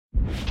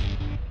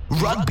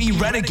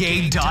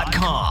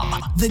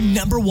RugbyRenegade.com, the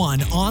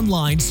 #1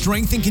 online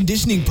strength and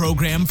conditioning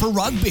program for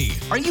rugby.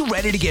 Are you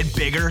ready to get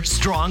bigger,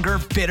 stronger,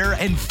 fitter,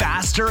 and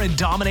faster and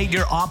dominate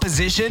your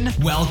opposition?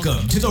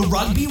 Welcome to the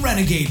Rugby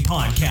Renegade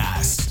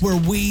podcast, where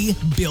we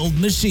build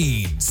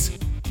machines.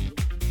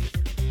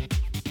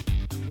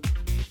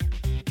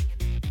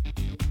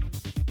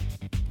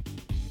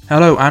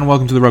 Hello and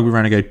welcome to the Rugby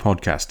Renegade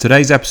podcast.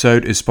 Today's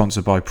episode is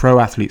sponsored by Pro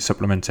Athlete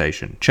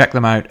Supplementation. Check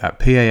them out at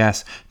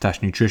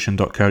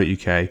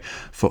pas-nutrition.co.uk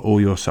for all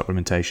your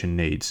supplementation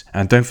needs.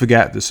 And don't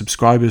forget that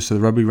subscribers to the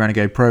Rugby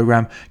Renegade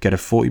program get a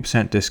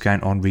 40%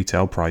 discount on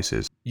retail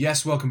prices.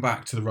 Yes, welcome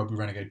back to the Rugby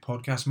Renegade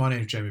podcast. My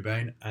name is Jamie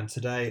Bain, and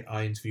today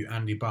I interview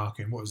Andy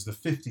Barker in what is the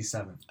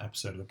 57th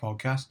episode of the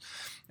podcast.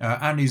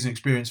 Andy's an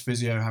experienced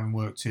physio, having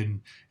worked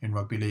in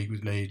rugby league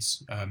with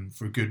Leeds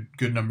for a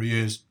good number of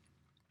years.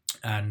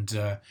 And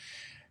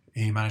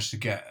he managed to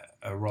get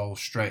a role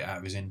straight out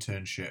of his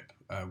internship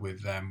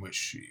with them,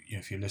 which, you know,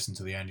 if you listen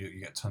to the end, you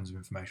get tons of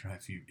information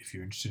if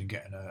you're interested in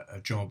getting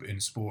a job in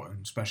sport,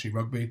 and especially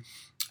rugby.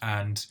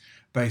 And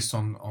based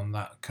on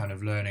that kind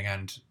of learning,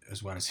 and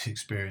as well as his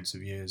experience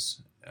of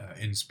years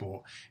in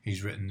sport,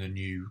 he's written the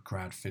new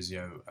Grad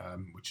Physio,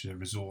 which is a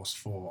resource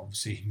for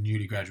obviously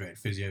newly graduated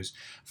physios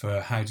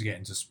for how to get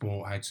into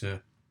sport, how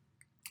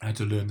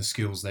to learn the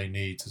skills they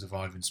need to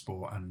survive in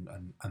sport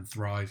and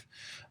thrive.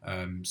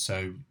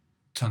 So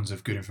tons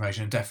of good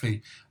information, and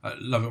definitely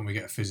love it when we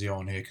get a physio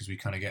on here, because we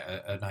kind of get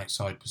an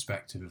outside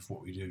perspective of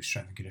what we do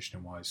strength and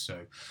conditioning wise.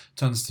 So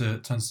tons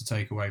to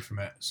take away from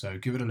it. So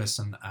give it a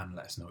listen and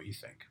let us know what you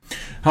think.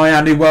 Hi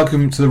Andy,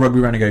 welcome to the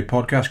Rugby Renegade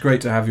podcast.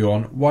 Great to have you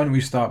on. Why don't we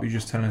start by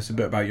just telling us a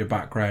bit about your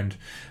background,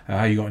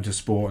 how you got into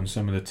sport, and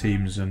some of the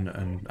teams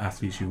and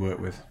athletes you work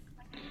with.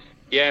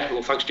 Yeah,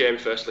 well, thanks, Jamie,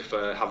 firstly,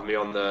 for having me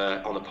on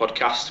the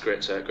podcast.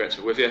 Great to be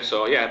with you.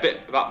 So, yeah, a bit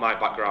about my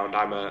background.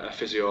 I'm a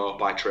physio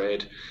by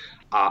trade.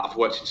 I've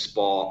worked in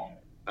sport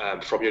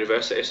from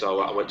university, so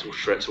I went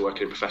straight to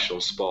working in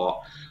professional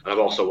sport, and I've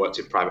also worked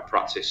in private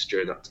practice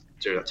during that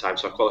time.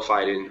 So I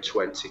qualified in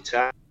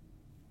 2010,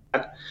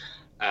 and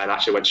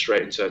actually went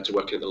straight into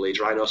working at the Leeds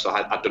Rhino. So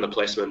I'd done a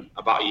placement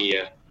about a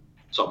year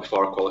sort of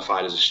before I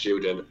qualified as a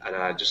student, and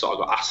I just sort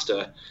of got asked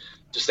to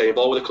stay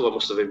involved with the club. I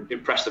must have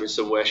impressed them in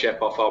some way,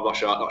 shape or form. Not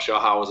sure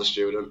how as a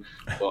student,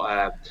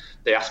 but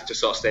they asked me to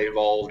sort of stay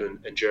involved. And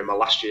during my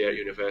last year at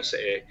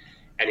university,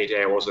 any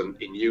day I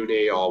wasn't in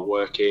uni or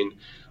working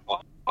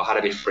or had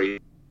any free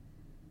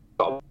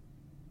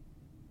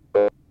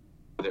with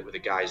the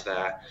guys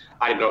there,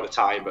 I didn't know at the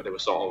time, but they were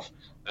sort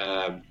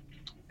of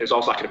it was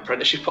almost like an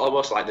apprenticeship,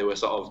 almost like they were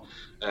sort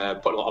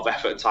of putting a lot of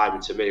effort and time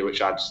into me, which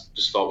I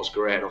just thought was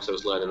great, and also I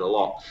was learning a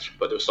lot.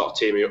 But they were sort of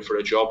teaming me up for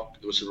a job.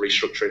 There was some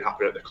restructuring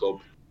happening at the club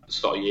the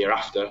sort of year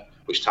after,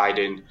 which tied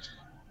in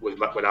with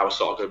when I was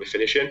sort of going to be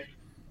finishing.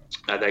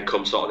 And then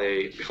come sort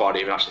of before I'd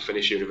even actually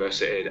finished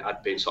university,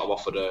 I'd been sort of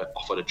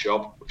offered a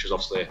job, which was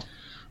obviously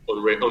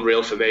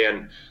unreal for me.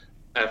 And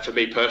for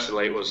me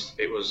personally, it was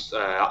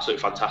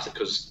absolutely fantastic,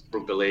 because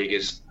rugby league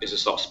is a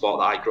sort of sport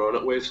that I'd grown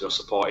up with,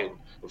 supporting.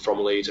 I'm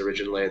from Leeds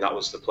originally, and that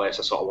was the place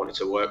I sort of wanted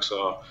to work.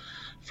 So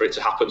for it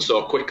to happen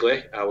so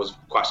quickly, I was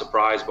quite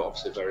surprised, but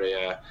obviously very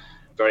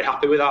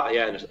happy with that.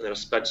 Yeah, and then I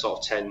spent sort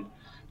of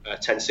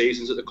 10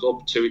 seasons at the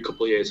club, a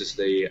couple of years as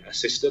the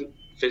assistant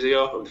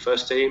physio on the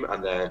first team,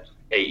 and then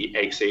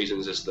eight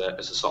seasons as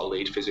the sort of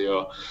lead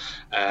physio.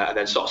 And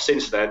then sort of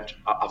since then,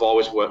 I've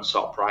always worked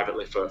sort of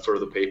privately for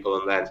other people,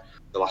 and then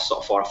the last sort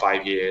of 4 or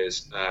 5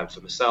 years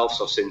for myself.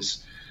 So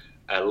since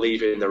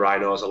leaving the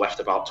Rhinos, I left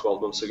about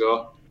 12 months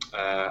ago.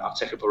 I've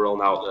taken up a role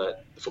now at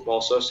the Football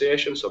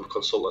Association, so I'm a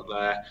consultant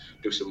there,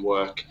 do some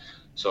work.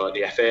 So at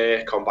the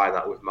FA, combine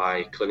that with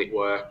my clinic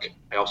work.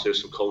 I also do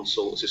some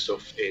consultancy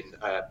stuff in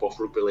both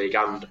rugby league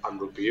and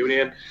rugby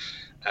union.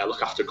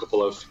 Look after a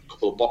couple of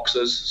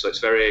boxers, so it's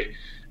very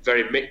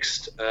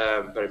mixed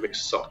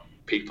sort of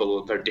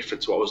people, very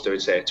different to what I was doing,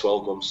 say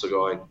 12 months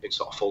ago in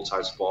sort of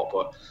full-time sport,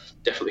 but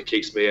definitely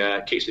keeps me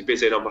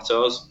busy and on my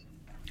toes.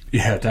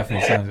 Yeah,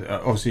 definitely sounds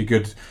obviously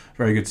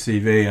very good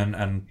CV,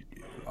 and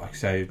like I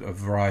say, a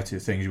variety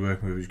of things you're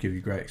working with, which give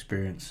you great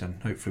experience,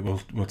 and hopefully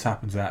we'll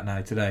tap into that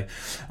now today.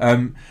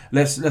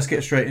 Let's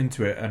get straight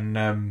into it.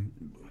 And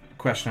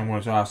question I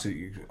wanted to ask: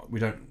 we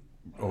get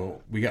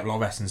a lot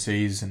of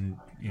S&Cs and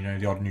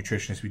the odd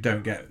nutritionist. We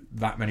don't get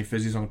that many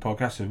physios on the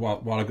podcast. So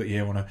while I've got you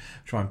here, I want to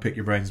try and pick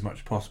your brains as much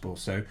as possible.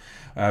 So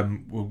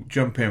we'll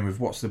jump in with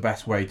what's the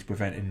best way to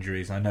prevent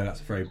injuries. I know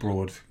that's a very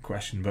broad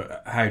question,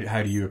 but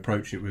how do you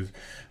approach it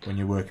when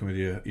you're working with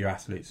your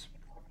athletes?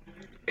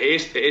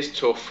 It is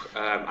tough.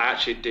 I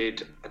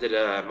did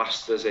a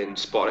Masters in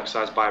Sport and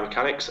Exercise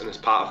Biomechanics, and as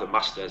part of the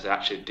Masters, I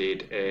actually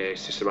did a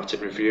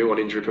systematic review on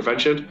injury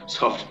prevention.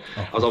 So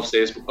I was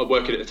obviously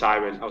working at the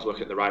time, and I was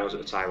working at the Rhinos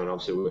at the time, and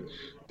obviously a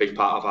big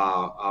part of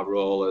our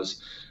role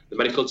as the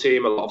medical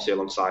team, obviously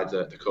alongside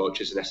the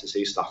coaches and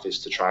S&C staff, is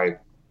to try and,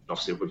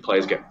 obviously when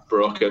players get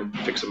broken,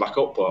 fix them back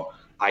up, but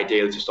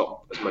ideally to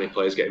stop as many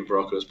players getting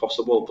broken as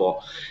possible. But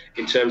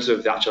in terms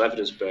of the actual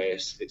evidence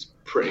base, it's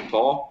pretty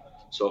poor.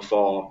 So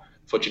for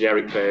for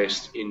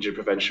generic-based injury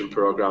prevention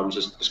programs,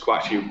 there's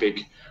quite a few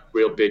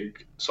real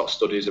big sort of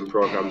studies and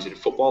programs in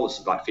football. This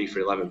is like FIFA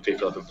 11,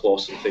 FIFA 11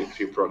 Plus, and I think a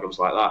few programs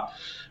like that.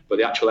 But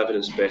the actual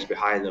evidence base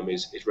behind them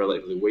is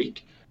relatively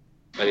weak.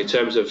 And in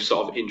terms of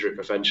sort of injury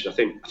prevention, I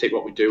think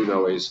what we do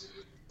know is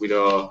we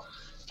know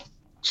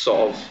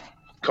sort of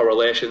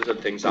correlations and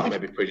things that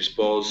maybe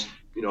predispose,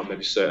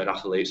 maybe certain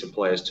athletes and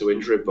players to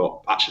injury,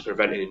 but actually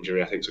preventing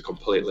injury, I think, is a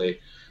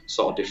completely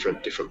sort of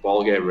different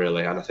ball game,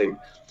 really. And I think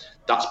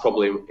that's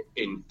probably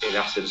in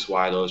essence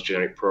why those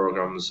generic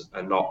programs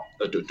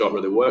don't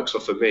really work. So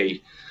for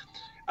me,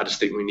 I just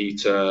think we need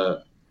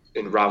to,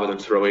 rather than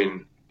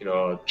throwing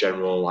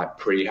general like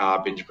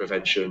prehab injury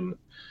prevention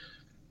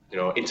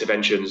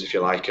interventions, if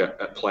you like,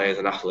 at players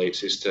and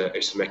athletes, is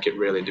to make it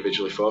really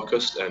individually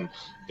focused and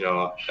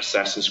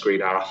assess and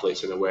screen our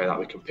athletes in a way that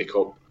we can pick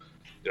up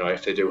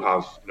if they do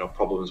have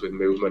problems with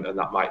movement, and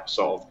that might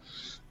sort of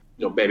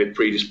maybe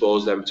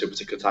predispose them to a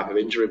particular type of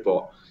injury.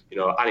 But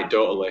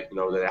anecdotally,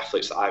 the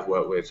athletes that I've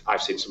worked with,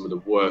 I've seen some of the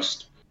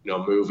worst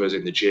movers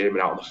in the gym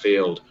and out on the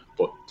field,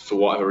 but for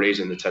whatever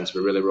reason they tend to be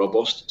really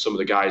robust. Some of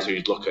the guys who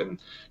you'd look at and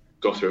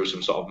go through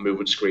some sort of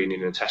movement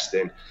screening and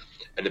testing,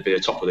 and they'd be at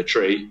the top of the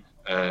tree,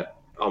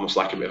 almost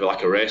like a bit of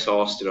like a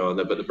racehorse, but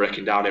they're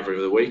breaking down every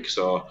other week.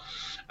 So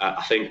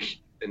I think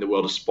in the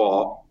world of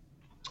sport,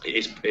 it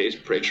is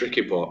pretty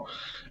tricky. But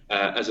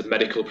as a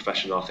medical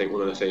professional, I think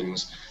one of the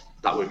things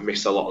that we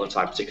miss a lot of the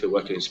time, particularly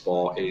working in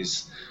sport,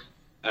 is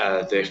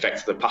the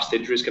effect that past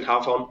injuries can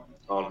have on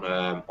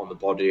the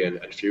body and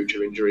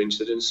future injury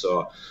incidents.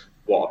 So,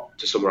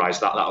 to summarise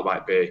that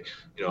might be,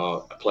 a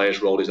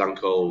player's rolled his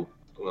ankle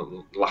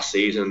last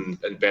season,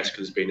 and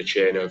basically there's been a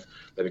chain of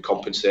maybe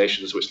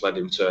compensations which led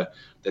him to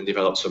then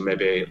develop some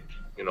maybe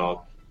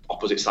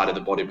opposite side of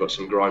the body, but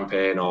some groin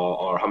pain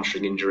or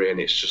hamstring injury,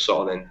 and it's just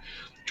sort of then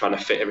trying to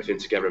fit everything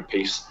together and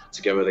piece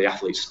together the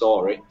athlete's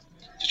story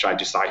to try and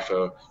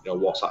decipher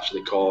what's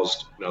actually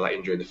caused that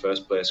injury in the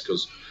first place.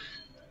 Because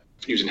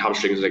using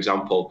hamstring as an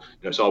example,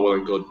 it's all well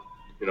and good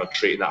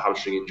treating that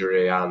hamstring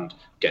injury and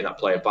getting that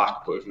player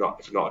back, but if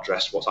not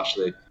addressed what's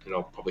actually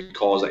probably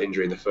caused that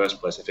injury in the first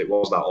place, if it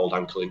was that old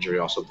ankle injury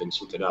or something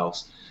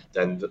else,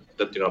 then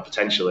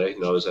potentially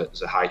there's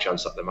a high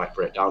chance that they might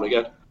break down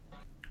again.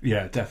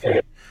 Yeah,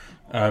 definitely.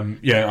 I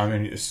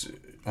mean, it's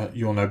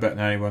you'll know better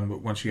than anyone,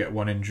 but once you get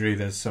one injury,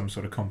 there's some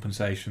sort of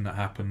compensation that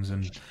happens,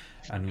 and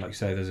like you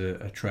say, there's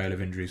a trail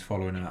of injuries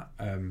following that.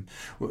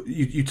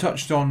 You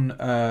touched on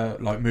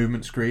like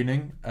movement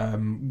screening.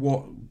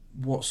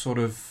 What sort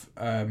of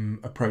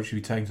approach have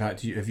you taken to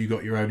that? Have you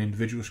got your own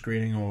individual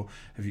screening, or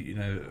have you,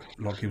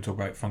 a lot of people talk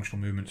about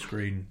functional movement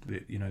screen,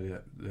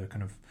 the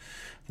kind of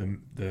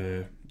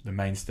the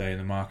mainstay in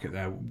the market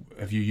there.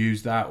 Have you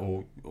used that,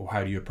 or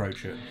how do you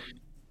approach it?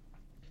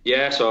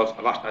 Yeah, so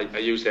I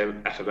used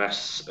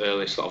FMS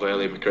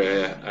early in my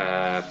career.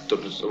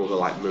 Done some other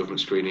like movement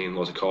screening,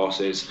 loads of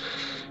courses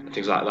and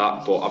things like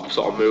that. But I've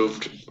sort of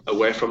moved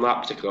away from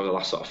that, particularly over the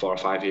last sort of 4 or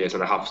 5 years,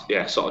 and I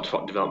have sort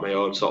of developed my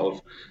own sort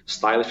of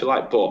style, if you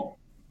like. But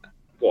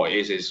what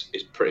it is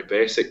pretty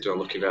basic.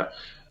 Looking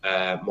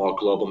at more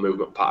global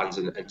movement patterns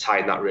and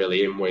tying that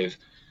really in with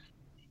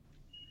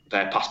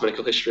their past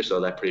medical history, so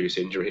their previous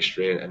injury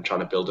history, and trying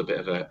to build a bit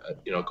of a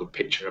good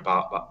picture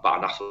about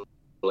an athlete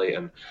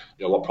and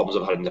what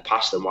problems I've had in the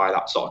past and why would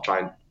that sort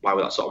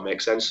of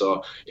make sense.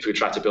 So if we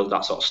try to build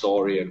that sort of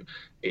story, and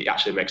it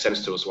actually makes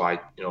sense to us why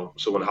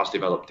someone has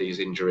developed these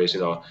injuries.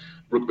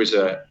 Rugby's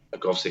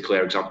obviously a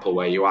clear example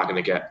where you are going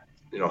to get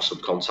some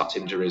contact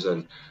injuries,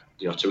 and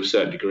to a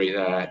certain degree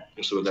there,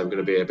 some of them are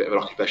going to be a bit of an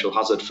occupational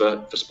hazard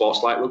for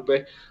sports like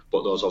rugby,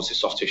 but those obviously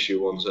soft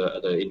tissue ones are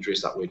the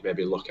injuries that we'd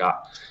maybe look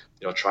at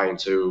trying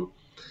to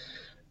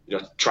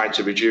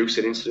reduce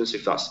in incidence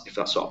if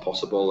that's sort of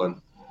possible.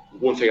 And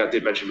one thing I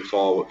did mention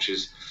before, which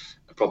is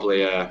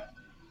probably a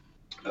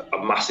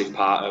massive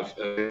part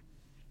of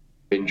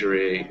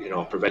injury,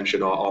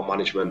 prevention or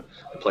management,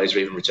 and players are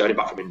even returning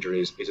back from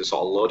injuries, is a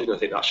sort of loading. I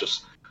think that's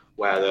just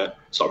where the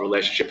sort of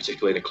relationship,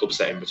 particularly in a club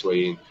setting,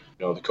 between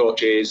the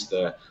coaches,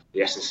 the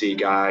S&C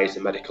guys,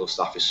 the medical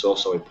staff is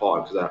so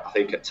important, because I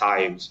think at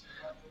times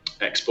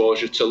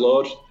exposure to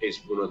load is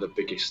one of the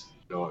biggest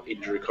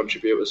injury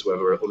contributors,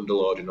 whether we're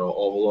underloading or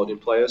overloading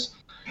players,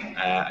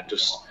 and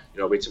just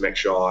we need to make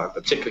sure,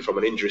 particularly from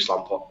an injury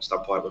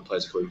standpoint, when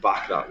players are coming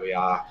back, that we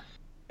are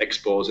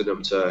exposing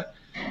them to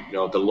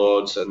the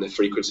loads and the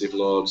frequency of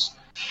loads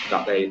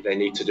that they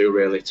need to do,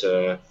 really,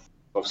 to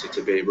obviously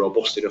to be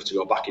robust enough to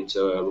go back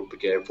into a rugby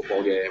game,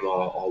 football game,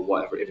 or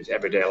whatever. If it's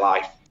everyday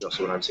life,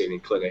 someone I'm seeing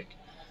in clinic,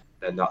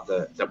 then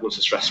that once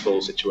a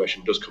stressful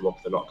situation does come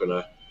up, they're not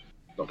gonna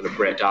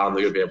break down.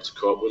 They're gonna be able to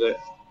cope with it.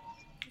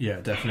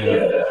 Yeah,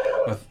 definitely.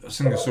 I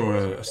think I saw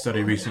a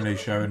study recently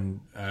showing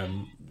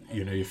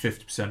you're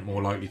 50%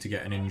 more likely to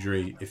get an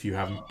injury if you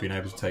haven't been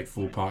able to take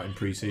full part in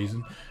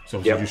pre-season. So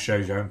obviously it just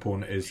shows you how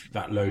important it is,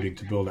 that loading,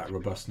 to build that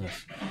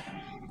robustness,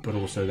 but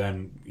also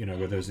then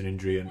where there's an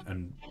injury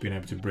and being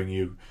able to bring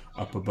you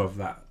up above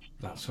that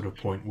that sort of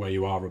point where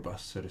you are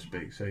robust, so to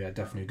speak. So yeah,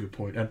 definitely a good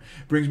point. And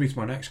brings me to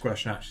my next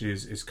question. Actually,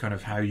 is kind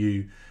of how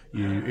you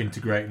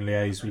integrate and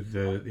liaise with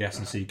the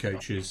S&C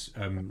coaches,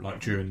 like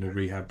during the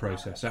rehab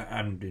process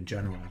and in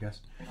general, I guess.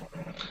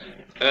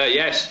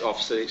 Yes,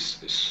 obviously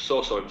it's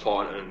so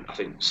important, and I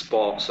think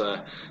sports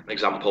an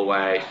example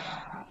where,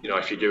 you know,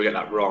 if you do get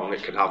that wrong,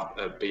 it can have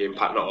a big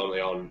impact not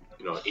only on,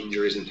 you know,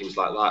 injuries and things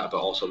like that, but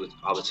also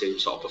how the team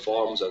sort of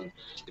performs and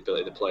the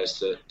ability of the players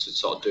to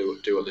sort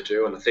of do what they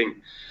do. And I think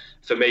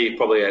for me,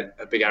 probably a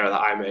big error that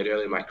I made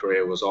early in my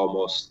career was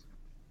almost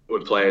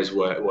when players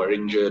were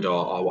injured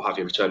or what have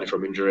you, returning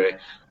from injury,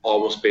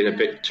 almost being a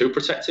bit too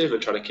protective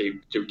and trying to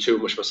do too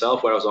much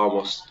myself, where I was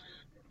almost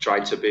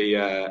trying to be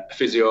a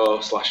physio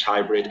 /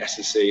 hybrid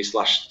S&C /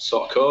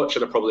 sort of coach.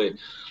 And I probably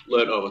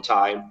learned over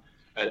time.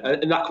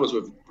 And that comes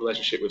with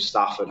relationship with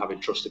staff and having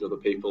trust in other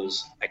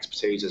people's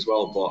expertise as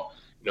well. But,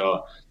 you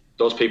know,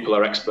 those people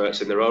are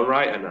experts in their own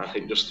right, and I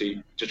think just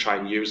to try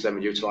and use them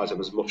and utilise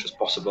them as much as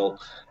possible,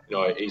 you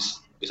know, is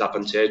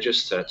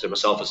advantageous to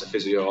myself as a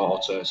physio or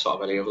to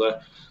sort of any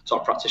other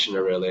sort of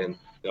practitioner, really. And,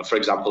 you know, for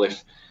example,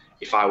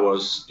 if I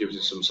was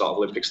using some sort of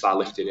Olympic style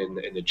lifting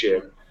in the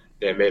gym,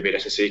 there may be an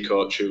S&C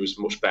coach who's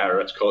much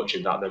better at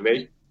coaching that than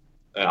me.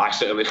 I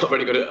certainly not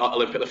very good at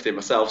Olympic lifting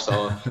myself,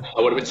 so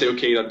I wouldn't be too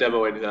keen on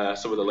demoing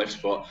some of the lifts.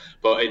 But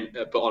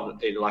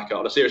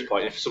on a serious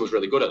point, if someone's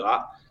really good at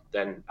that,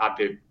 then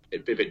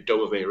it'd be a bit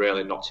dumb of me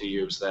really not to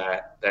use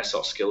their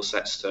sort of skill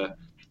sets to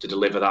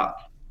deliver that.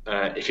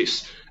 If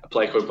it's a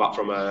player coming back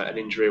from an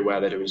injury where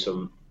they're doing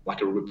some,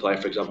 like a rugby player,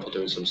 for example,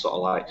 doing some sort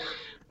of like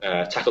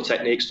tackle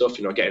technique stuff,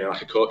 you know, getting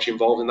like a coach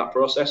involved in that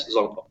process. As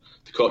long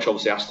the coach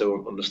obviously has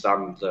to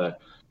understand the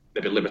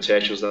maybe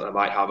limitations that they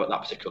might have at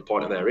that particular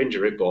point of their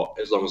injury, but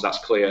as long as that's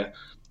clear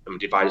and we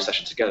divide the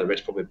session together,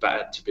 it's probably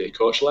better to be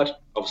coach-led.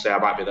 Obviously, I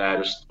might be there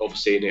just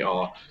overseeing it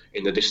or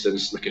in the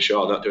distance, making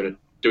sure they're not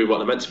doing what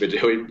they're meant to be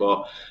doing,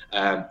 but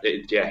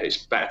it's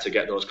better to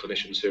get those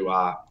clinicians who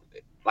are,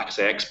 like I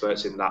say,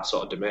 experts in that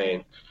sort of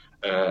domain,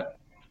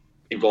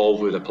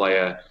 involved with a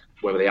player,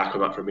 whether they are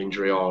coming back from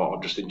injury or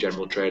just in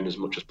general training as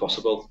much as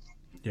possible.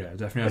 Yeah,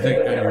 definitely. I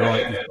think you're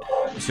right.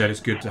 You said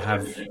it's good to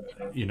have,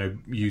 you know,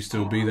 you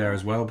still be there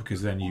as well,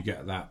 because then you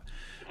get that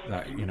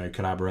you know,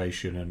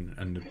 collaboration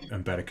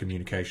and better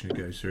communication that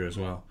goes through as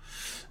well.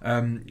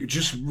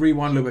 Just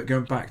rewind a little bit,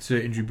 going back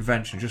to injury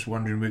prevention. Just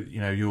wondering, with, you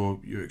know,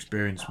 your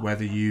experience,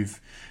 whether you've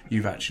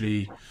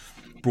actually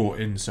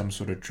brought in some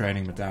sort of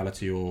training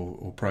modality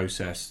or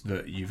process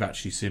that you've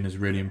actually seen has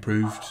really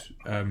improved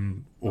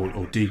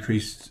or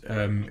decreased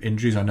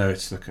injuries. I know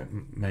it's like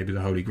maybe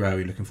the holy grail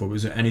you're looking for, but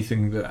is there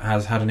anything that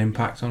has had an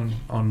impact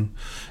on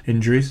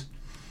injuries?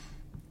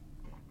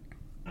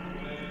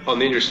 On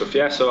the injury stuff,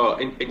 yeah. So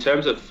in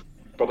terms of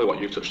probably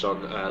what you touched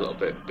on a little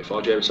bit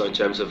before, James, so in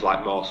terms of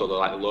like more so the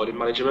loading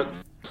management,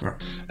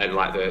 right, and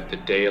like the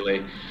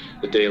daily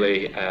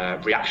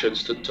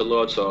reactions to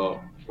load. So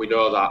we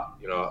know that,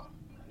 you know,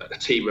 a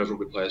team of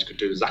rugby players could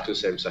do exactly the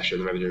same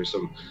session, maybe doing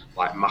some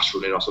like mass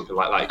running or something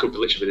like that. It could be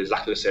literally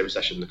exactly the same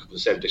session, they could be the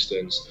same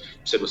distance,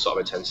 similar sort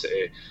of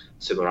intensity,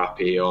 similar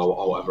RP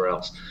or whatever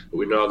else. But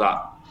we know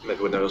that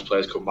maybe when those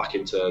players come back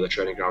into the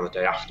training ground the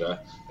day after,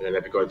 and then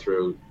maybe going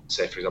through,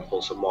 say for example,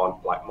 some more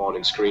like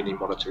morning screening,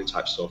 monitoring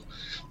type stuff,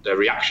 the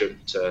reaction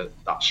to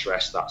that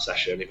stress, that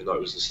session, even though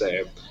it was the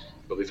same,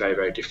 will be very,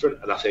 very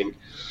different. And I think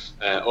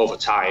over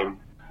time,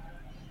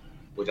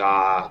 with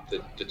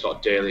the sort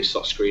of daily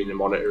sort of screening and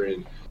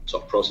monitoring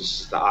sort of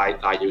processes that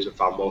I use and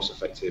found most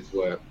effective,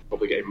 were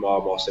probably getting more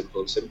and more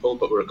simple,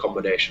 but we're a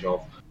combination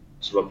of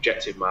some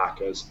objective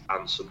markers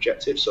and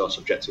subjective. So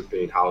subjective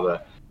being how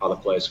the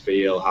players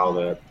feel, how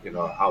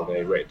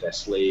they rate their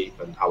sleep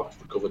and how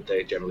recovered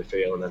they generally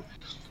feel, and then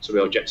some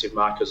real objective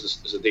markers.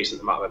 There's a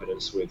decent amount of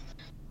evidence with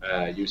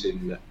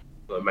using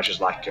measures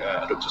like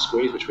adductor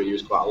squeeze, which we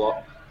use quite a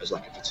lot as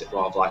like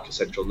more of like a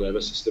central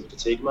nervous system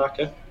fatigue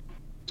marker.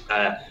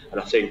 And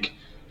I think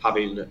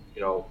having,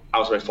 you know, I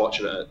was very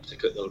fortunate,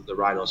 particularly at the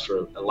Rhinos,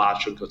 for a large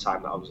chunk of the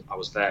time that I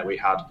was there. We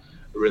had a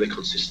really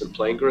consistent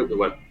playing group. We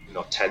went, you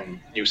know, 10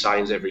 new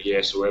signings every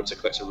year, so we were able to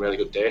collect some really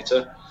good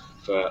data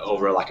for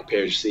over like a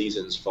period of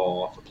seasons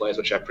for players,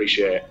 which I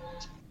appreciate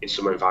in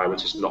some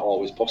environments it's not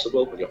always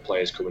possible when you've got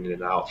players coming in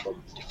and out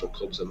from different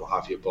clubs and what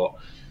have you. But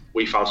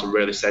we found some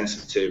really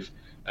sensitive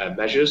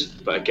measures,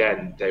 but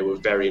again, they were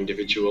very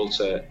individual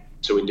to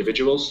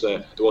individuals.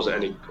 There wasn't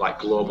any like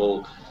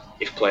global,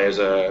 if players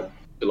are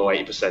below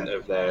 80%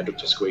 of their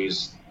adductor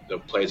squeeze, the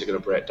players are going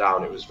to break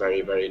down. It was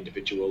very, very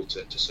individual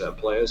to certain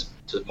players,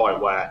 to the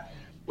point where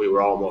we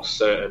were almost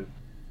certain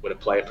when a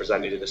player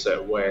presented in a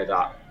certain way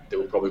that they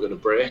were probably going to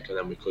break, and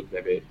then we could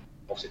maybe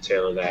obviously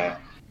tailor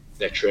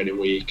their training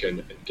week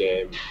and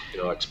game,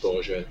 you know,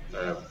 exposure,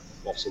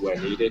 obviously where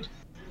needed.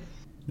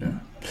 Yeah,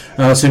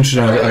 no, that's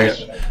interesting.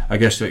 I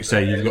guess, like you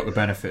say, you've got the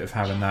benefit of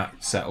having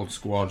that settled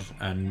squad,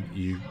 and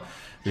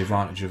the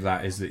advantage of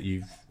that is that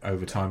you've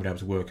over time been able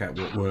to work out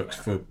what works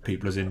for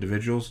people as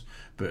individuals.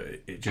 But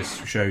it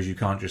just shows you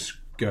can't just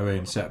go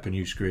in, set up a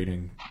new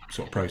screening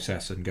sort of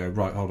process and go,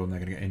 right, hold on, they're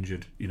going to get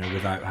injured,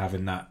 without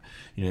having that,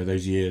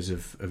 those years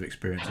of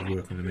experience of working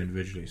with them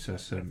individually. So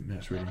that's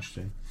really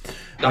interesting.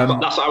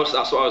 That's what I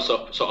was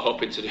sort of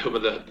hoping to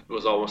do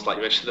was almost like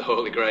you mentioned, the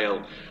Holy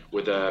Grail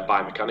with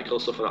biomechanical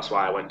stuff, and that's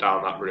why I went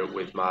down that route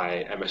with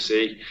my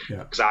MSc.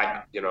 Because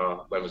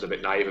it was a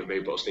bit naive of me,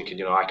 but I was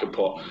thinking, I can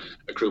put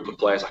a group of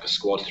players, like a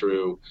squad,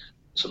 through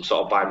some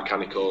sort of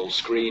biomechanical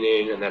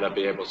screening, and then I'd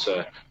be able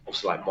to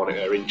obviously like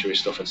monitor injury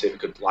stuff and see if I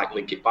could like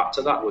link it back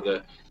to that with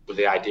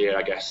the idea,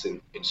 I guess,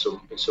 in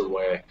some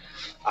way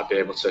I'd be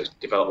able to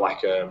develop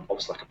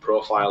obviously like a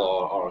profile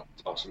or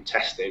some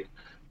testing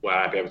where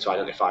I'd be able to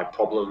identify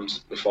problems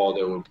before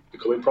they were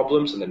becoming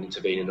problems and then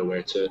intervene in a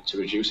way to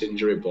reduce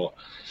injury. But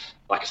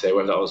like I say,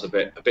 whether that was a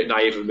bit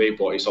naive of me,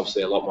 but it's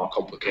obviously a lot more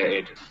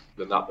complicated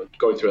than that. But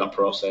going through that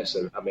process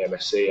and my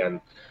MSc and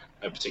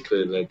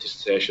particularly the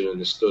dissertation and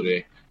the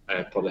study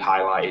probably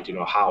highlighted,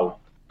 how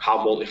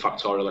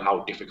multifactorial and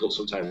how difficult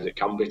sometimes it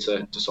can be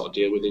to sort of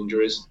deal with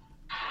injuries.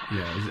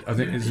 Yeah, I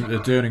think it's the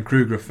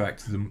Dunning-Kruger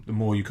effect. The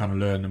more you kind of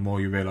learn, the more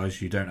you realise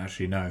you don't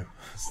actually know.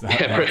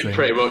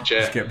 Pretty much.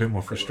 Just get a bit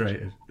more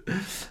frustrated.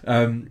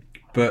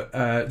 But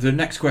the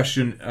next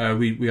question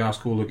we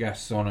ask all the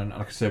guests on, and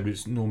like I said,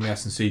 it's normally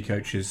S&C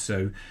coaches,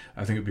 so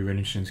I think it'd be really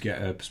interesting to get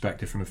a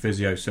perspective from a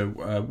physio. So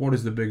what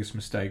is the biggest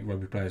mistake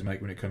rugby players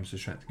make when it comes to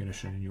strength and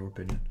conditioning, in your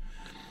opinion?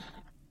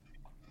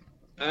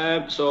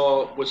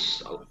 So with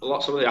some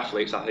of the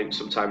athletes, I think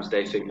sometimes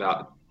they think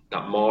that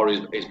more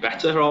is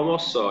better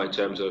almost. So in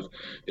terms of,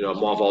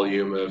 more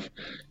volume of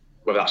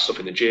whether that's stuff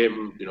in the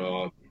gym,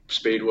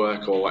 speed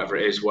work or whatever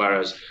it is.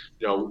 Whereas,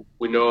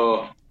 we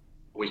know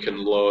we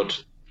can load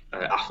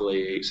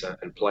athletes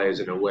and players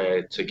in a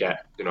way to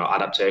get,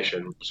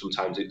 adaptation.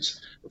 Sometimes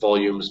it's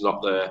volume's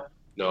not the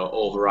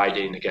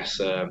overriding, I guess,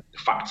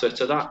 factor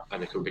to that,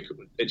 and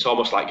it's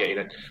almost like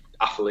getting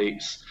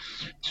athletes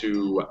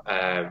to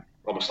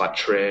almost like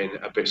train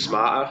a bit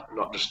smarter,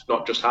 not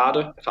just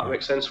harder, if that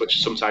makes sense.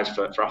 Which sometimes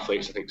for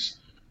athletes, I think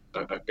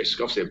it's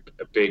obviously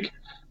a big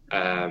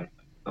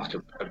like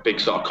a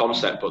big sort of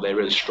concept, but they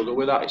really struggle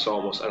with that. It's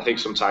almost, I think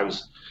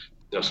sometimes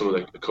some of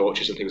the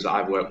coaches and things that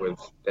I've worked with,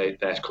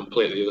 they're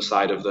completely the other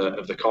side of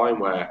the coin,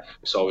 where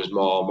it's always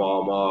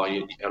more.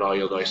 You'll know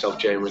yourself,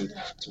 Jamie, when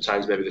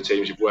sometimes maybe the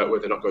teams you've worked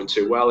with are not going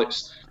too well.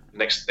 It's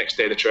next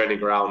day the training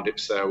ground.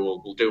 It's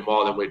we'll do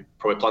more than we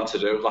probably planned to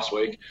do last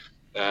week.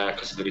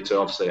 Because they need to,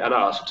 obviously, I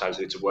know sometimes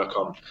they need to work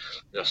on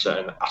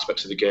certain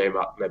aspects of the game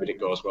that maybe didn't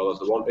go as well as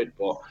they wanted,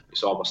 but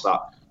it's almost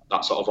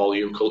that sort of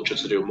volume culture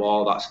to do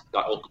more.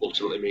 That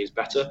ultimately means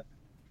better.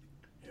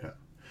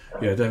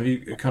 Yeah, Dave,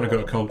 you kind of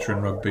got a culture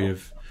in rugby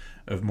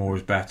of more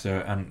is better,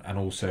 and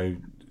also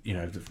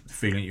the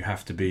feeling you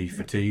have to be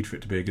fatigued for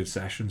it to be a good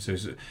session. So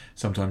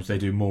sometimes they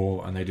do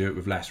more and they do it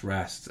with less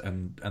rest,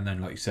 and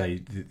then, like you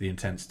say, the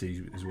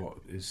intensity is what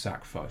is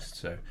sacrificed.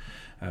 So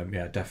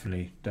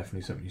definitely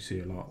something you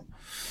see a lot.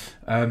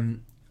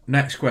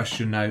 Next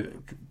question now.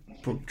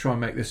 Try and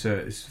make this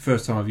it's the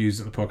first time I've used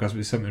it on the podcast, but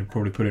it's something I'll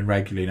probably put in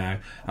regularly now.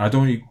 And I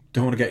don't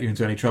want to get you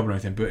into any trouble or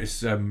anything, but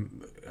it's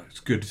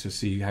good to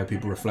see how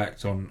people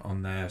reflect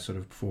on their sort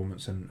of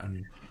performance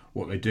and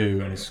what they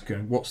do.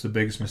 And what's the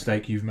biggest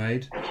mistake you've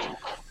made?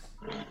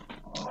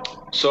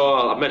 So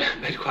I've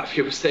made quite a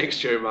few mistakes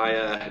during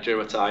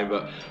my time,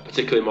 but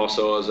particularly more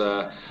so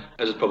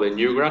as probably a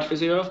new grad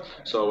physio.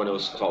 So when I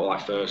was sort of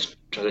like first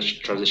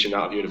transition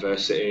out of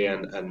university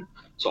and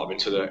sort of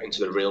into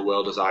the real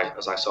world, as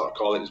I sort of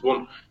call it, there's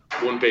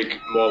one big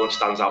moment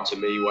stands out to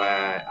me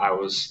where I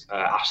was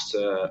asked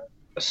to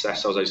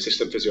assess. I was an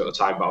assistant physio at the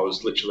time, but I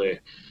was literally a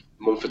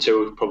month or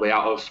two probably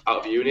out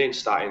of uni and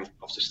starting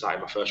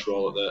my first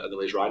role at the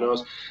Leeds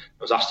Rhinos. I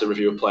was asked to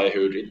review a player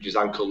who'd injured his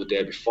ankle the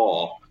day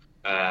before,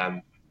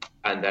 and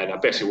then I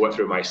basically went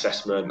through my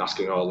assessment,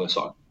 asking all the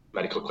sort of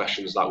medical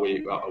questions that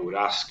I would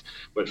ask.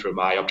 Went through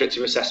my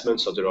objective assessment,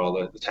 so I did all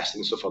the testing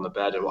and stuff on the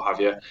bed and what have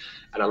you.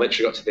 And I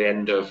literally got to the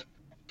end of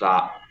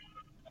that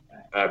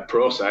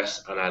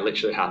process, and I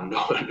literally had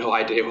no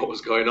idea what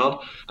was going on.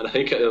 And I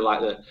think at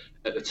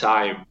the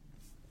time,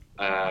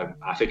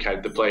 I think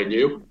the player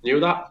knew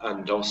that,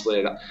 and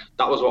obviously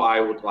that was what I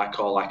would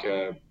call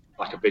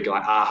a big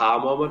aha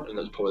moment. And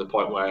that's probably the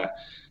point where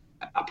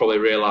I probably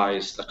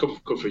realised I come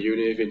from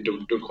uni, having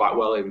done quite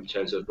well in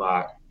terms of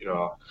my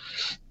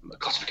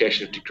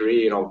classification of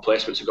degree, and all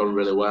placements have gone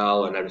really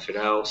well and everything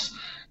else.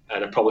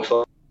 And I probably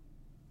thought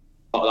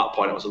at that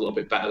point I was a little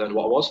bit better than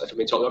what I was, if I'm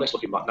being totally honest,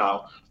 looking back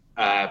now.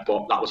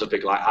 But that was a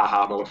big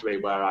aha moment for me,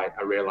 where I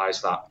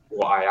realised that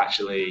what I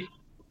actually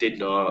did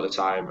know at the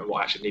time and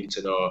what I actually needed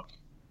to know,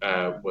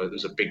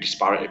 there's a big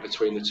disparity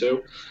between the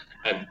two.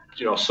 And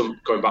some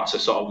going back to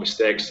sort of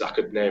mistakes, I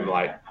could name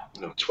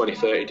 20,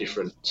 30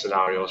 different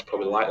scenarios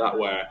probably like that,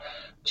 where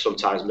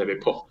sometimes maybe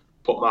put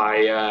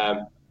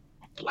my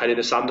head in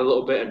the sand a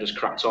little bit and just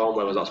cracked on,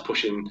 whether that's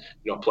pushing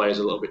players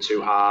a little bit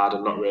too hard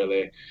and not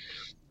really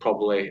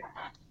probably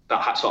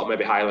that sort of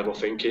maybe high level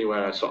thinking,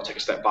 where I sort of take a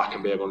step back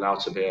and be able now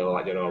to be able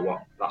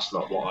what, that's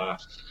not what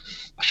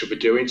I should be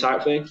doing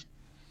type thing.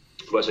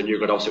 Whereas a new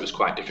grad, obviously, it was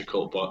quite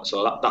difficult. But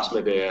so that's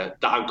maybe that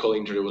ankle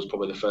injury was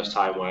probably the first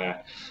time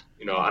where,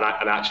 and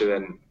actually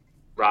then,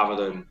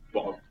 rather than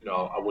what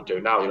I would do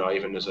now,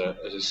 even as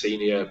a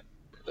senior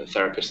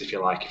therapist, if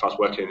you like, if I was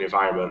working in an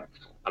environment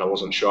and I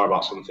wasn't sure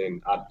about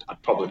something,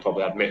 I'd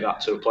probably admit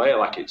that to a player,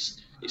 like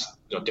it's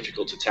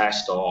difficult to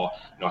test, or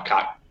I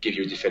can't give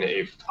you a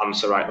definitive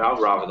answer right now.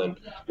 Rather than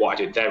what I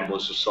did then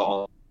was just sort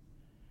of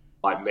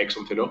like make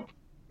something up.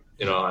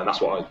 And that's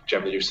what I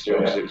generally used to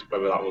do.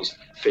 Whether that was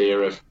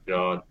fear of,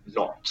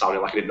 not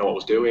sounding like I didn't know what I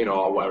was doing,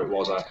 or whatever it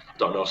was, I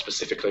don't know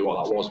specifically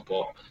what that was.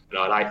 But, and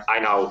I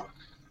now,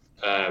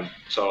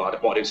 so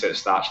what I didn't say at the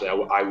start, actually,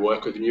 I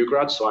work with new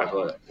grads. So I have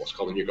what's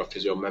called a new grad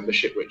physio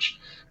membership, which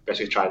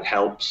basically try and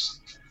helps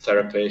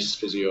therapists,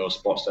 physio,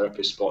 sports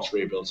therapists, sports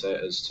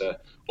rehabilitators to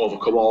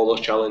overcome all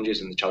those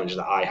challenges and the challenges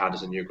that I had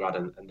as a new grad,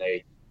 and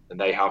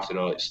they have.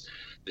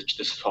 It's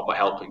the support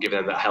help and giving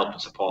them that help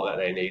and support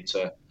that they need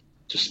to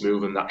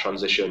smoothen that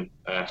transition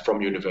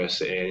from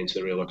university and into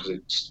the real world, because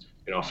it's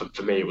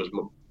for me it was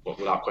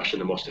without question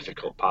the most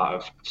difficult part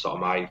of sort of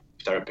my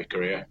therapy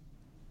career.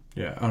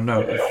 Yeah, I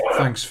know.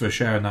 Thanks for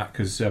sharing that,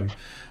 because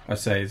I'd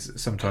say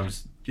it's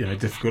sometimes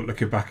difficult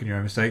looking back on your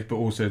own mistakes, but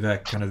also they're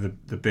kind of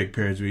the big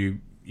periods where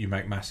you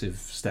make massive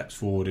steps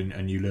forward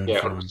and you learn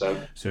from 100%.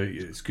 them. So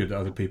it's good that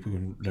other people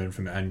can learn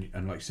from it,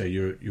 and like you say,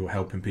 you're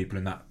helping people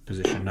in that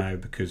position now,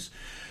 because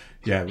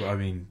I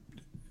mean,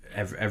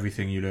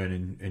 everything you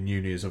learn in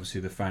uni is obviously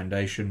the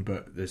foundation,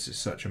 but there's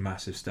such a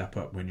massive step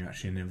up when you're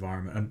actually in the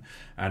environment,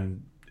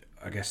 and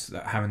I guess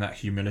that having that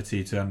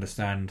humility to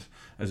understand,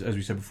 as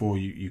we said before,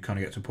 you kind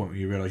of get to a point where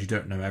you realise you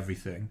don't know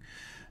everything,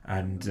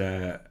 and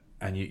you're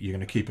going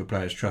to keep a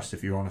player's trust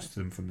if you're honest to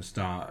them from the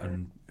start,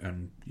 and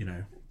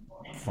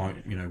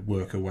find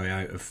work a way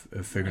out of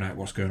figuring out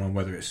what's going on,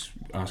 whether it's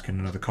asking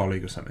another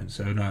colleague or something.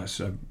 So no,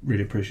 I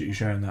really appreciate you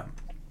sharing that.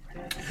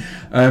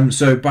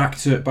 So back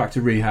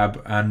to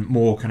rehab and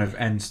more kind of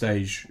end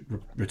stage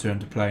return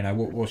to play now.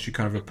 What's your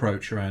kind of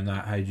approach around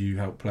that? How do you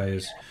help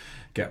players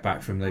get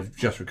back from, they've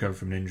just recovered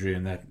from an injury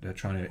and they're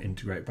trying to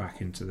integrate back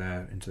into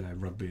their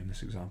rugby in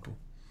this example?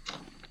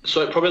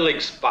 So it probably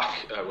links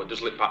back, we'll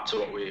just link back to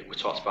what we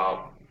talked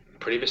about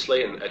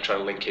previously, and trying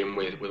to link in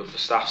with other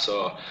staff.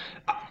 So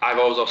I've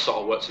always sort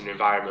of worked in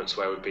environments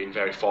where we've been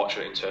very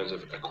fortunate in terms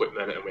of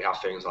equipment, and we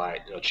have things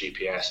like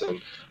GPS, and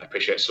I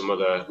appreciate some of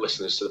the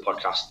listeners to the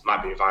podcast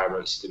might be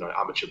environments,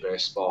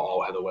 amateur-based sport or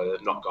whatever, where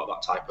they've not got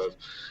that type of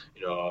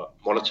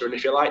monitoring,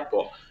 if you like.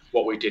 But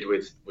what we did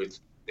with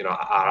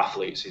our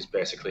athletes is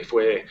basically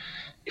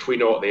if we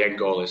know what the end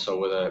goal is, so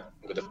with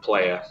a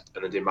player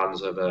and the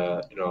demands of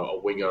a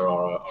winger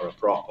or a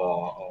prop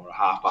or a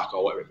halfback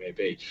or whatever it may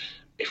be,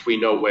 if we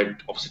know we're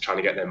obviously trying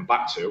to get them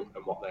back to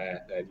and what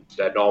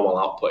their normal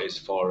output is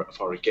for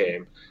a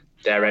game,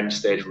 their end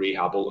stage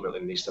rehab ultimately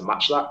needs to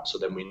match that. So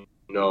then we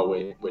know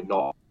we're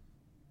not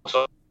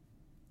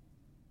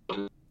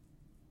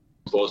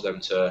expose them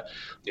to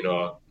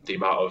the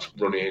amount of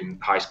running,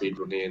 high speed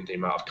running, the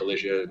amount of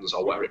collisions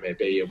or whatever it may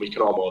be, and we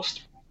can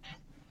almost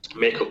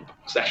make up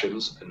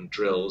sessions and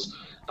drills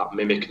that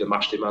mimic the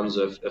match demands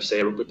of say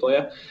a rugby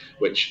player,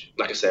 which,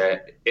 like I say,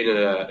 in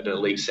an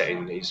elite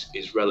setting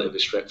is relatively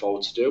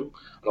straightforward to do.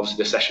 And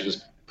obviously the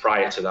sessions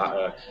prior to that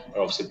are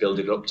obviously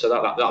building up to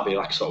that. That'll be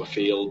like a sort of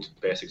field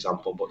based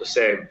example, but the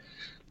same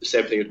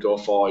thing would go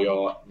for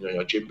your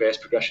gym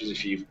based progressions.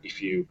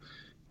 If you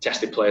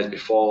tested players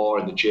before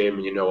in the gym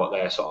and you know what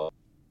their sort of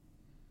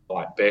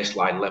like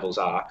baseline levels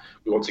are,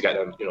 we want to get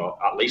them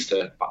at least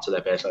back to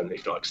their baseline,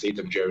 if not exceed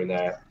them during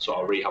their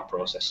sort of rehab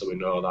process, so we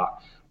know that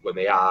when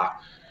they are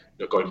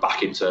going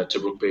back into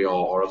rugby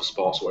or other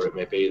sports, where it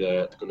may be,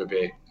 they're going to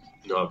be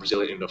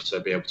resilient enough to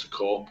be able to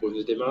cope with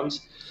the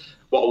demands.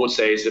 What I would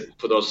say is that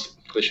for those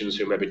clinicians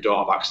who maybe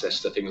don't have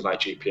access to things like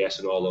GPS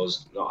and all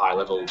those high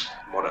level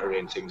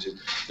monitoring things,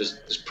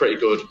 there's pretty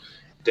good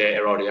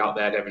data already out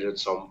there and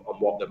evidence on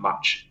what the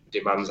match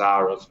demands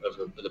are of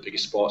the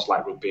biggest sports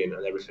like rugby and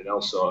everything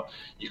else. So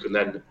you can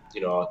then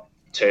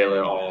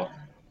tailor or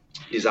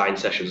design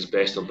sessions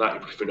based on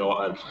that. If you know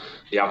what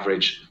the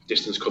average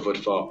distance covered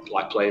for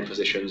like playing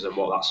positions and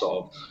what that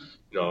sort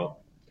of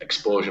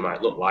exposure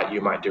might look like,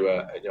 you might do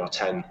a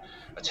 10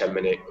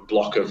 minute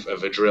block of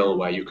a drill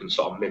where you can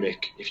sort of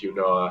mimic, if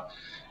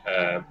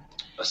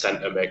a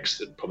centre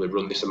makes probably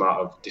run this amount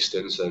of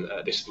distance and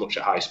this much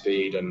at high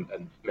speed and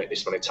make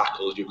this many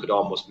tackles, you could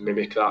almost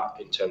mimic that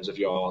in terms of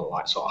your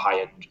like sort of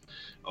high end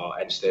or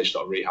end stage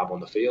sort of rehab on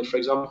the field, for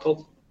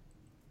example.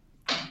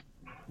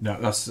 No,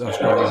 that's a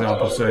great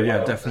example. So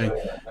yeah, definitely,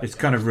 it's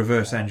kind of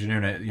reverse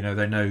engineering it.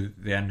 They know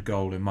the end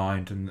goal in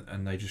mind,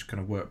 and they just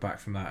kind of work back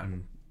from that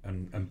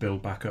and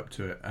build back up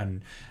to it.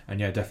 And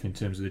yeah, definitely in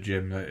terms of the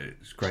gym,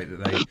 it's great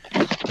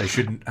that they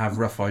shouldn't have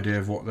rough idea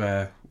of what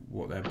their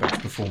best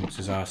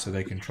performances are, so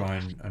they can try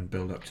and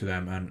build up to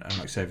them. And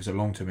like I say, if it's a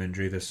long term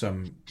injury, there's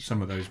some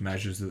of those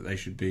measures that they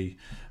should be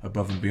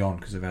above and beyond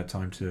because they've had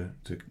time to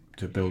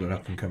build it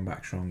up and come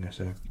back stronger.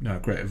 So no,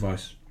 great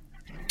advice.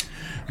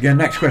 Again,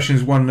 next question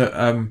is one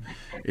that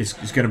is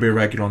going to be a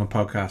regular on the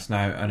podcast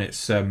now, and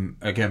it's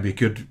again be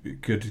good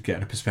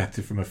getting a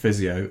perspective from a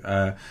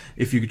physio.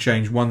 If you could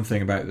change one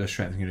thing about the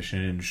strength and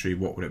conditioning industry,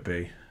 what would it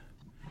be?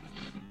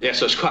 Yeah,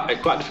 so it's quite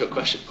a difficult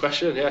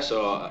question. Yeah,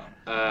 so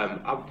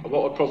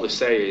what I'd probably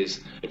say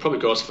is it probably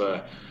goes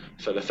for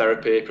the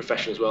therapy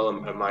profession as well,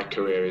 and my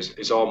career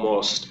is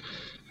almost,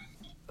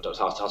 I don't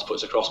know how to put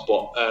this across,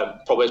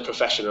 but probably as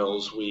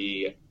professionals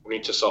we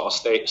need to sort of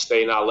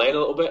stay in our lane a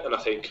little bit. And I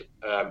think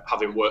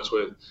having worked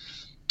with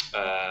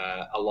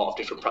a lot of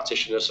different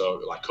practitioners,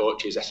 so like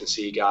coaches,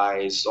 S&C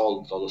guys,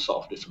 all the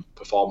sort of different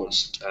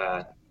performance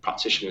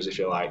practitioners, if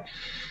you like,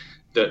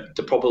 that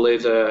probably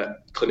the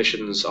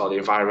clinicians or the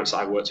environments that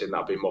I've worked in that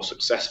have been more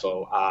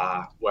successful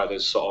are where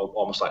there's sort of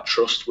almost like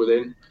trust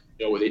within,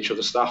 with each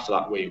other's staff,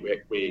 that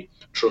we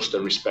trust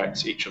and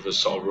respect each other's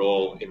sort of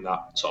role in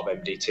that sort of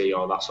MDT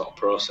or that sort of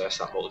process,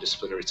 that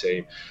multidisciplinary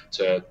team,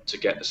 to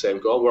get the same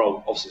goal. We're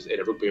all obviously in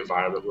a rugby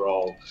environment. We're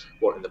all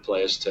wanting the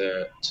players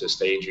to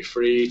stay injury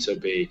free, to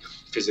be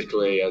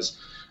physically as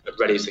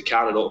ready as they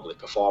can, and ultimately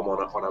perform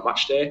on a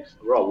match day.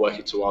 We're all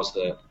working towards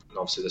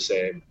obviously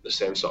the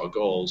same sort of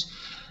goals.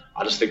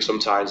 I just think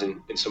sometimes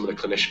in some of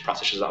the clinician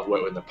practitioners that I've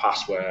worked with in the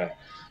past, where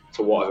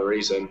for whatever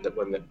reason that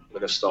when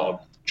they've sort of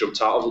jumped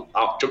out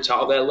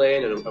of their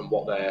lane and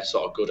what they're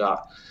sort of good at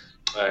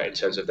in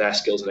terms of their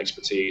skills and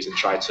expertise, and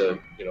try to,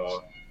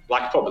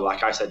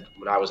 like I said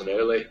when I was an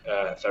early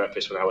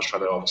therapist, when I was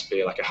trying to almost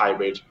be like a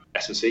hybrid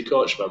S&C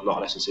coach, but I'm not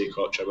an S&C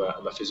coach,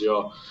 I'm a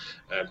physio.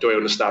 Do I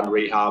understand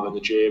rehab and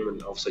the gym,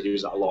 and obviously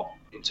use that a lot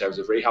in terms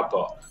of rehab,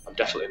 but I'm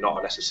definitely not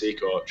an S&C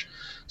coach.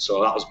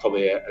 So that was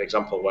probably an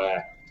example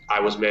where I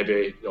was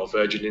maybe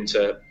verging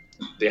into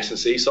the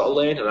S&C sort of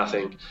lane, and I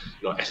think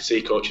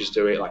S&C coaches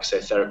do it, like I say,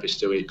 therapists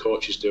do it,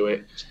 coaches do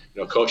it.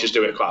 Coaches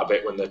do it quite a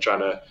bit when they're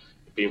trying to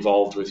be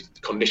involved with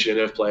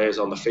conditioning of players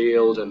on the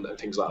field and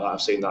things like that.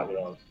 I've seen that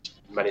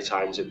many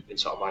times in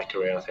sort of my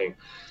career. I think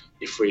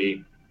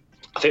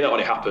that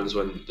only happens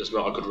when there's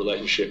not a good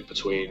relationship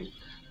between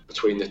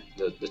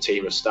the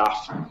team of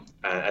staff,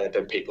 and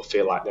then people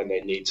feel like then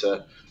they need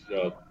to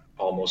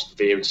almost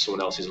veer into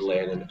someone else's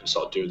lane and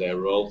sort of do their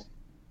role.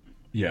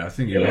 Yeah, I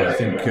think you're right. I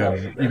think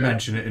you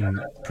mentioned it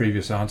in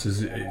previous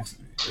answers.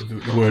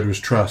 The word was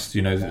trust.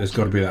 There's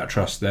got to be that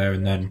trust there,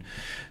 and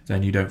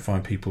then you don't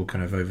find people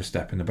kind of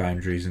overstepping the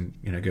boundaries and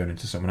going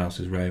into someone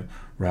else's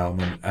realm.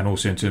 And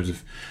also in terms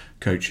of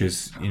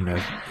coaches,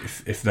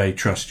 if they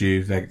trust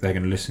you, they're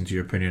going to listen to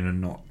your opinion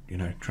and not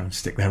try and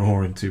stick their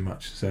oar in too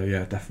much. So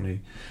yeah,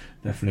 definitely,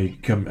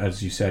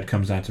 as you said,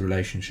 comes down to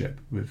relationship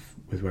with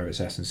where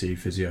it's S&C,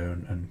 physio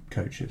and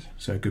coaches.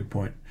 So good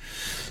point.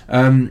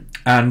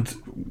 And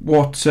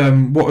what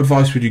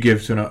advice would you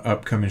give to an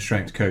upcoming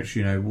strength coach?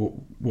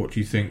 What do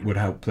you think would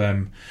help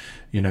them,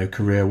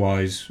 career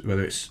wise?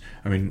 Whether it's,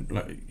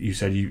 like you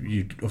said,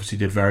 you obviously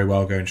did very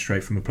well going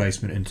straight from a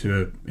placement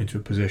into a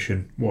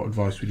position. What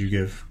advice would you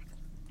give?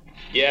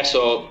 Yeah,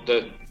 so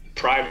the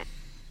prime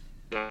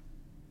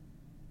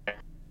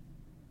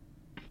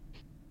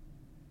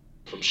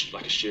from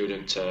like a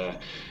student to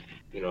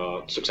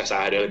success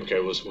I had early in my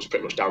career was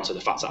pretty much down to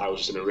the fact that I was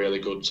just in a really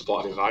good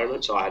supportive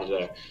environment. So I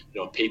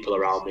had people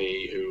around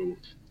me who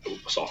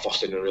sort of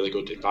fostered a really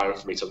good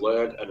environment for me to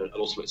learn and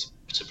ultimately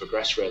to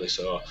progress, really.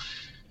 So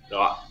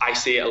I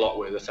see it a lot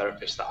with the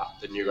therapists,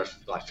 the new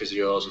like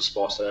physios and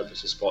sports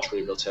therapists and sports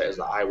rehabilitators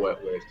that I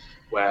work with,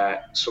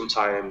 where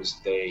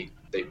sometimes they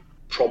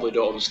probably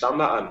don't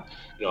understand that. And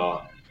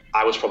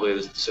I was probably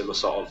the similar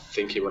sort of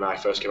thinking when I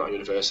first came out of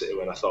university,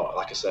 when I thought,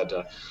 like I said,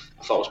 I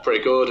thought it was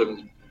pretty good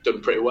and done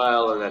pretty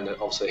well, and then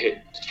obviously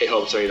hit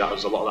home to me that there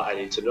was a lot that I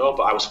needed to know.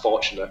 But I was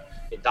fortunate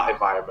in that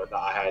environment that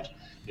I had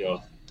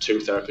two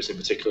therapists in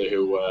particular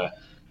who were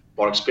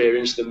more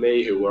experienced than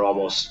me, who were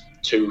almost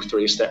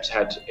 2-3 steps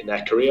ahead in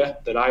their career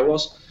than I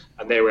was,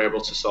 and they were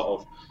able to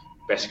sort of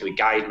basically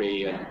guide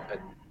me and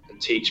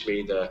teach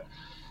me the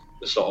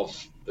sort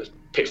of the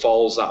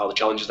pitfalls that are the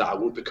challenges that I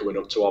would be coming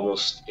up to,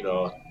 almost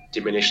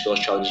diminish those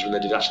challenges when they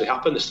did actually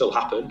happen. They still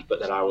happened, but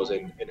then I was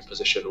in a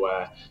position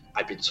where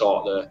I'd been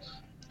taught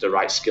the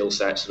right skill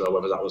sets,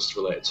 whether that was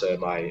related to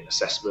my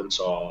assessments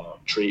or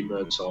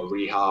treatments or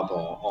rehab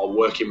or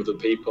working with other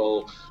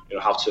people,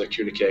 how to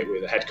communicate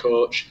with a head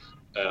coach,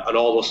 and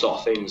all those sort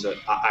of things that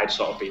I'd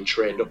sort of been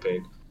trained up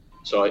in.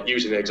 So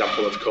using the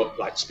example of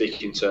like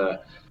speaking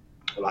to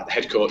like the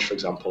head coach, for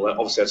example,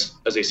 obviously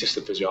as the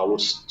assistant physio, I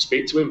would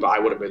speak to him, but I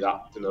wouldn't be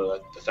that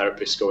the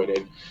therapist going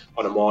in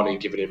on a morning,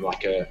 giving him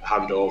like a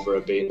handover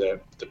and being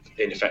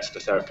in effect the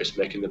therapist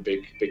making the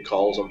big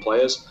calls on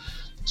players.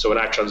 So when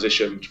I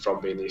transitioned from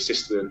being the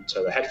assistant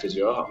to the head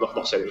physio, I'm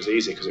not saying it was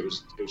easy, because it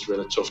was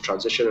really tough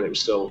transition, and it was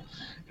still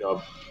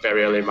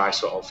very early in my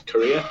sort of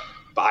career.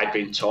 But I'd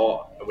been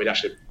taught, and we'd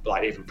actually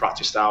like even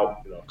practiced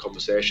out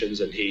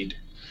conversations, and he'd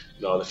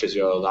the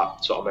physio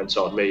that sort of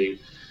mentored me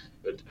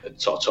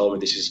had sort of told me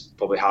this is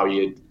probably how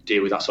you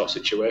deal with that sort of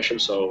situation.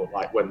 So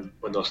like when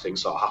those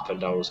things sort of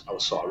happened, I was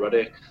sort of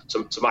ready.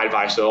 So my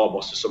advice,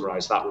 almost to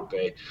summarise that, would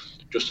be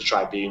just to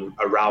try being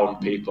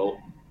around people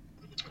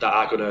that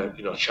are going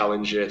to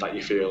challenge you, that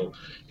you feel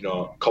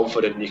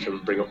confident you can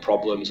bring up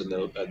problems, and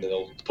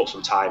they'll put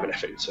some time and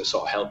effort into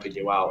sort of helping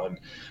you out and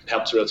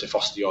help to really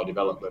foster your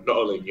development, not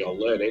only in your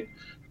learning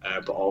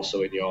but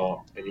also in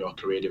your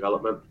career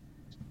development.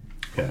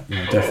 Yeah,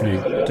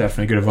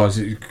 definitely good advice.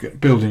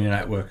 Building your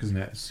network, isn't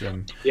it? It's,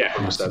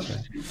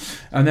 100%.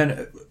 And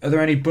then, are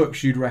there any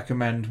books you'd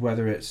recommend,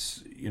 whether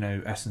it's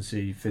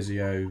S&C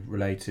physio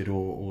related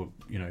or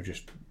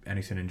just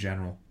anything in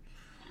general?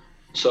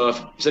 So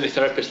if there's any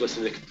therapists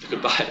listening, they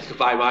could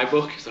buy my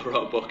book. So I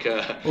wrote a book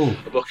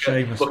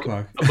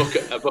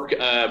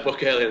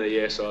earlier in the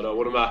year. So no,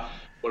 one of my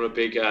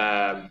big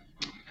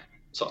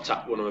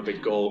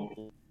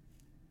goals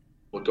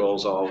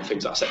or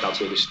things that I set down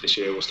to this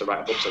year was to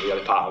write a book. So the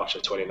early part of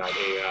actually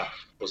 2019,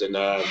 was in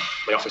my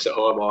office at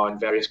home or in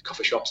various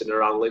coffee shops in and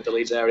around the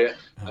Leeds area,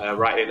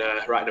 writing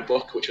a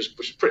book, which was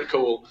pretty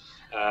cool.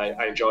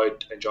 I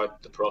enjoyed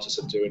the process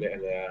of doing it,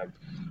 and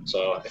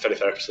so if any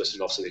therapists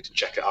listening, obviously they can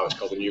check it out. It's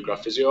called The New Grad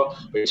Physio.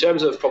 But in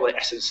terms of probably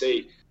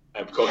S&C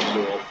coaches, who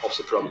will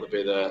obviously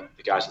predominantly be the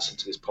guys listening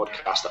to this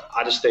podcast,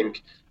 I just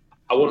think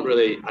I wouldn't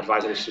really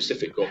advise any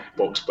specific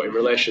books, but in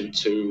relation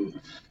to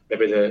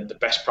maybe the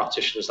best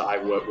practitioners that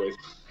I've worked with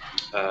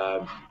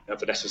of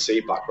an S&C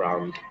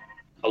background,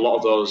 a lot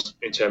of those,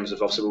 in terms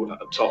of, obviously we've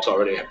talked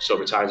already so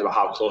many times about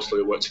how closely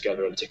we work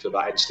together, and particularly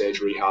about end stage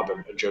rehab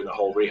and during the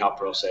whole rehab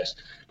process.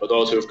 But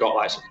those who have got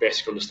like some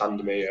basic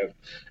understanding of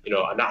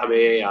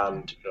anatomy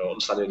and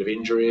understanding of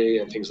injury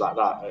and things like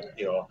that,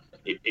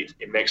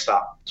 it makes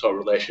that sort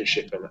of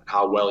relationship and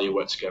how well you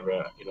work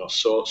together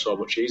so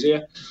much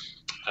easier.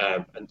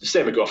 And the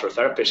same would go for a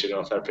therapist.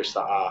 Therapists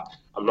that are,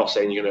 I'm not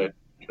saying you're going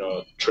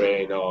to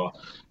train or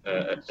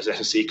as an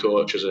S&C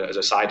coach as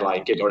a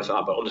sideline gig or anything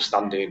like that, but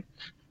understanding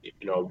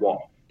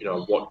what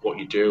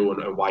you do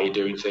and why you're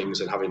doing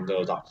things, and having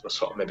that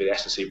sort of maybe the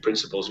S&C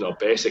principles,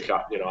 basic.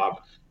 I'm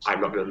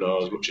not going to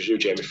know as much as you,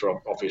 Jamie,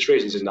 for obvious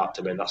reasons in that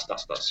domain. That's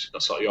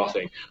sort of your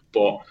thing.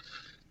 But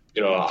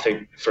I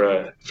think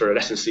for an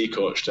S&C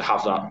coach to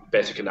have that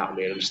basic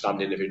anatomy and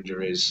understanding of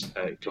injuries,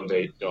 it can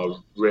be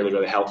really,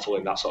 really helpful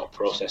in that sort of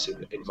process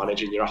in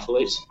managing your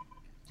athletes.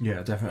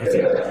 Yeah,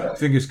 definitely. I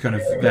think it's kind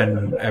of,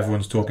 then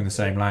everyone's talking the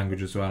same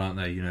language as well, aren't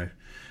they?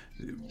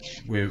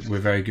 We're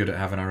very good at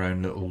having our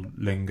own little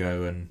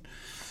lingo, and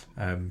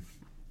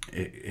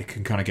it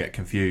can kind of get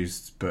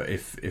confused. But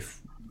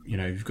if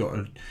you've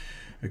got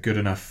a good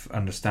enough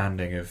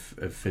understanding of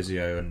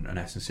physio and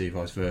S&C,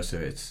 vice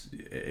versa,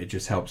 it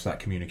just helps that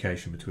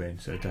communication between.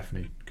 So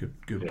definitely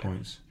good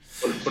points.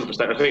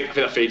 100%. I think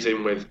that feeds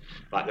in with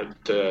like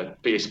the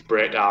biggest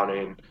breakdown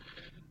in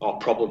or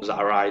problems that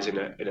arise in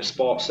a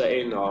sports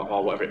setting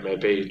or whatever it may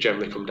be,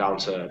 generally come down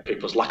to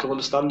people's lack of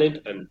understanding,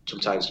 and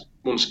sometimes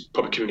one's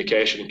probably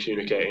communication and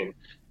communicating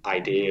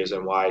ideas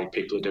and why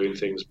people are doing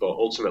things, but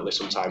ultimately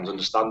sometimes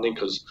understanding,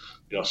 because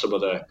some of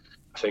the,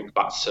 I think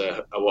back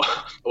to, I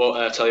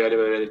won't tell you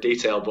any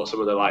detail, but some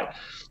of the like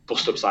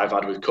bust-ups I've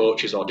had with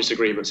coaches, or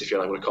disagreements, if you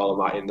like want to call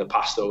them that, in the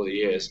past over the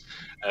years,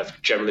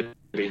 have generally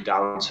been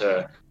down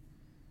to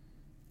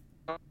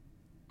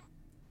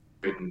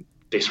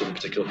this one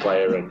particular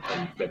player, and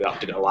maybe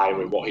that didn't align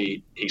with what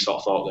he sort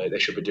of thought they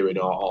should be doing,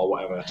 or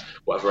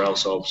whatever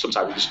else. So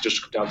sometimes it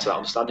just comes down to that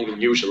understanding,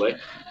 and usually,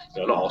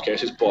 not all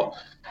cases, but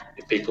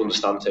if people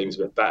understand things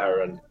a bit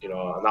better, and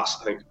and that's,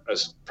 I think,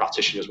 as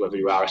practitioners, whether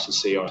you are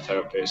S&C or a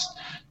therapist,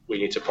 we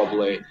need to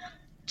probably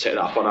take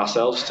that upon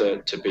ourselves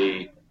to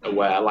be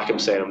aware. Like I'm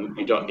saying,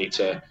 you don't need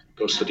to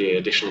go study an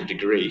additional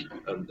degree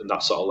and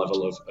that sort of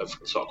level of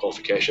sort of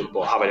qualification,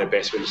 but having a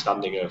basic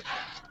understanding of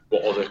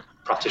what other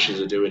practitioners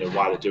are doing and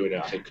why they're doing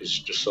it, I think, is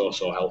just so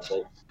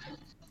helpful.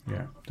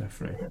 Yeah,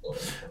 definitely.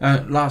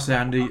 Lastly,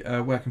 Andy,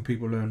 where can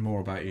people learn more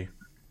about you?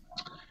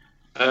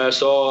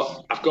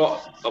 So I've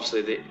got,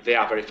 obviously they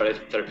are very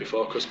therapy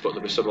focused, but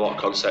there'll be a lot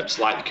of concepts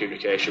like the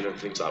communication and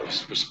things that we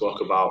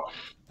spoke about.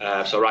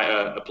 So I write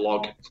a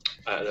blog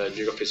at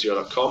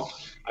newgradphysio.com.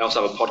 I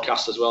also have a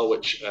podcast as well,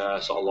 which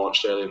sort of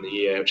launched earlier in the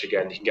year, which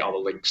again, you can get all the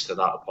links to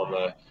that upon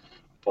the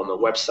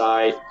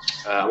website.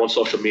 I'm on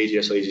social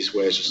media, so the easiest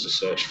way is just to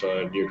search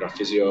for New Grad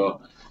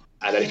Physio.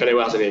 And then if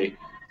anyone has any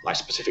like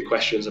specific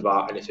questions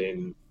about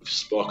anything we've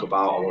spoke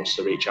about or wants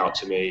to reach out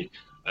to me,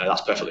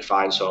 that's perfectly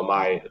fine. So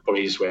my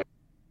probably easiest way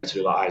to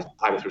do that is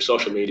either through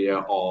social media,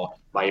 or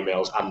my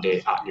email is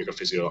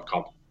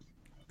andy@newgradphysio.com.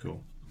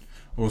 Cool.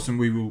 Awesome.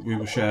 We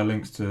will share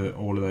links to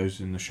all of those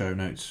in the show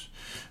notes.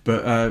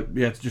 But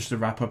just to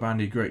wrap up,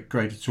 Andy, great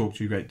to talk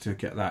to you. Great to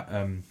get that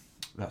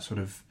that sort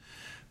of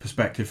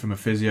perspective from a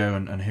physio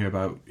and hear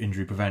about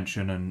injury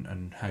prevention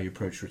and how you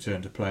approach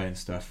return to play and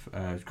stuff.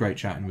 It's great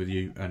chatting with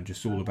you, and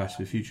just all the best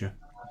for the future.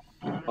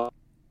 Well,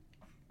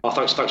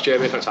 thanks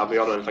Jamie, thanks for having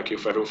me on, and thank you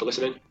for everyone for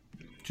listening.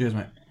 Cheers,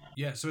 mate.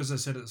 Yeah, so as I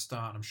said at the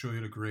start, and I'm sure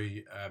you'll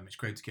agree, it's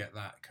great to get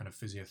that kind of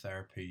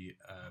physiotherapy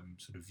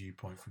sort of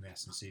viewpoint from the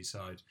S&C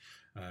side.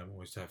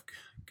 Always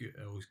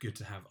good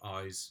to have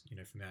eyes,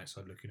 from the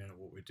outside looking in at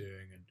what we're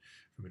doing and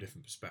from a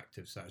different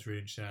perspective. So that's really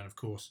interesting. And of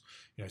course,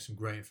 some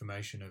great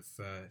information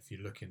if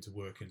you're looking to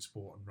work in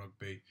sport and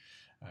rugby.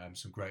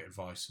 some great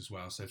advice as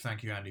well. So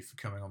thank you, Andy, for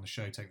coming on the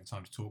show, taking the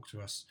time to talk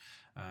to us,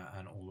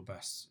 and all the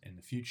best in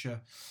the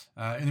future.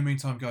 In the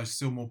meantime, guys,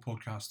 still more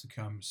podcasts to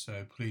come,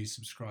 so please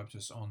subscribe to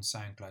us on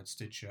SoundCloud,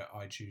 Stitcher,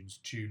 iTunes,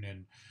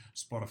 TuneIn,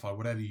 Spotify,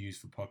 whatever you use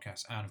for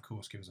podcasts, and of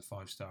course give us a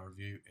 5-star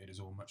review. It is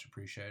all much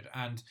appreciated.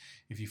 And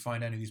if you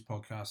find any of these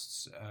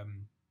podcasts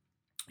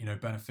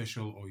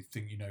beneficial, or you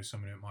think you know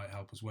someone who might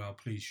help as well,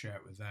 please share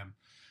it with them.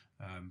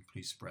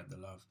 Please spread the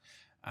love.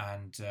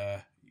 And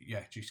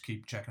just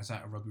keep checking us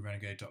out at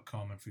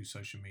rugbyrenegade.com and through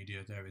social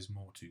media. There is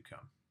more to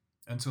come.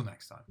 Until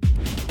next time.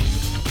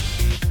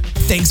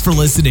 Thanks for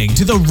listening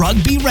to the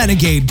Rugby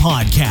Renegade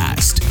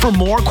podcast. For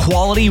more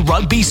quality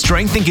rugby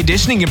strength and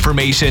conditioning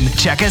information,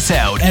 check us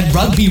out at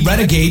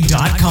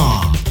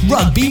rugbyrenegade.com.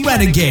 Rugby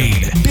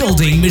Renegade,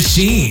 building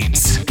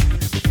machines.